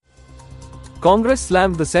Congress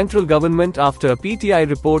slammed the central government after a PTI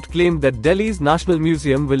report claimed that Delhi's National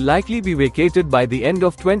Museum will likely be vacated by the end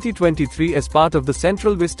of 2023 as part of the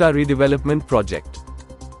Central Vista redevelopment project.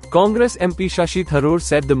 Congress MP Shashi Tharoor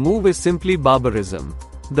said the move is simply barbarism.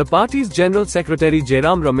 The party's General Secretary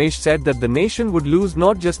Jairam Ramesh said that the nation would lose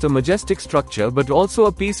not just a majestic structure but also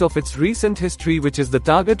a piece of its recent history, which is the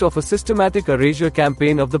target of a systematic erasure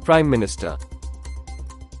campaign of the Prime Minister.